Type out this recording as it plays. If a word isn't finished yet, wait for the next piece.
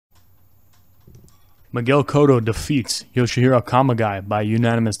Miguel Cotto defeats Yoshihiro Kamegai by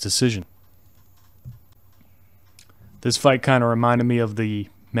unanimous decision. This fight kind of reminded me of the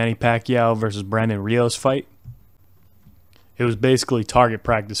Manny Pacquiao versus Brandon Rios fight. It was basically target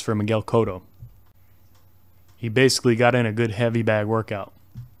practice for Miguel Cotto. He basically got in a good heavy bag workout.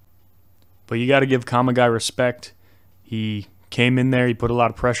 But you got to give Kamegai respect. He came in there, he put a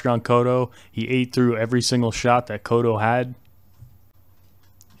lot of pressure on Cotto. He ate through every single shot that Cotto had.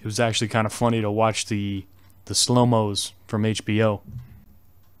 It was actually kind of funny to watch the slow-mos from HBO.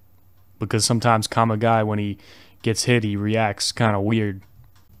 Because sometimes Kamegai, when he gets hit, he reacts kind of weird.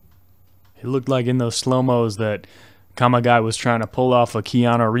 It looked like in those slow-mos that Kamegai was trying to pull off a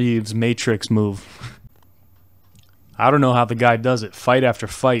Keanu Reeves Matrix move. I don't know how the guy does it. Fight after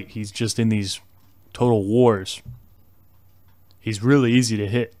fight, he's just in these total wars. He's really easy to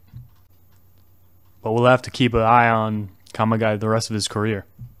hit. But we'll have to keep an eye on Kamegai the rest of his career.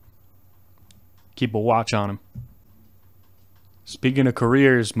 Keep a watch on him. Speaking of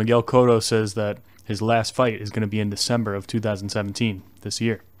careers, Miguel Cotto says that his last fight is going to be in December of 2017, this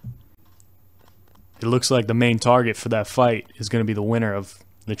year. It looks like the main target for that fight is going to be the winner of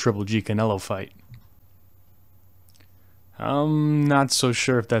the Triple G Canelo fight. I'm not so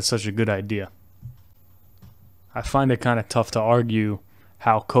sure if that's such a good idea. I find it kind of tough to argue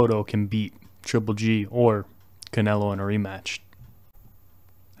how Cotto can beat Triple G or Canelo in a rematch.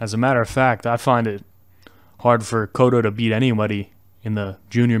 As a matter of fact, I find it hard for Cotto to beat anybody in the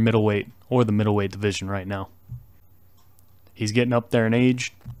junior middleweight or the middleweight division right now. He's getting up there in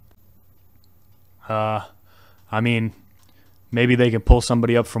age. I mean, maybe they can pull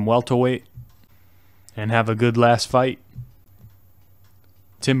somebody up from welterweight and have a good last fight.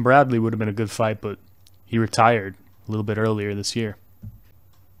 Tim Bradley would have been a good fight, but he retired a little bit earlier this year.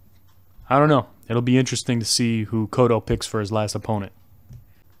 I don't know. It'll be interesting to see who Cotto picks for his last opponent.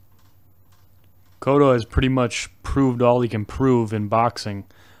 Cotto has pretty much proved all he can prove in boxing.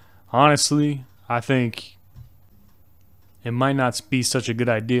 Honestly, I think it might not be such a good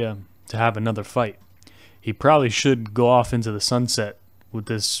idea to have another fight. He probably should go off into the sunset with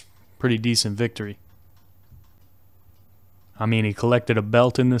this pretty decent victory. I mean, he collected a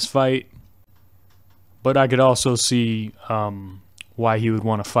belt in this fight, but I could also see why he would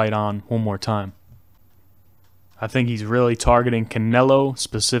want to fight on one more time. I think he's really targeting Canelo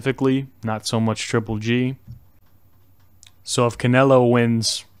specifically, not so much Triple G. So if Canelo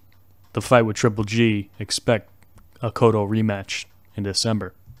wins the fight with Triple G, expect a Cotto rematch in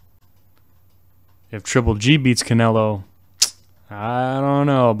December. If Triple G beats Canelo, I don't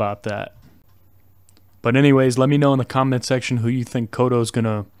know about that. But anyways, let me know in the comment section who you think Cotto's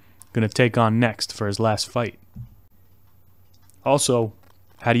gonna take on next for his last fight. Also,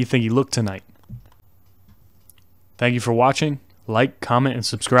 how do you think he looked tonight? Thank you for watching. Like, comment, and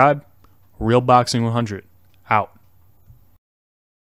subscribe. Real Boxing 100.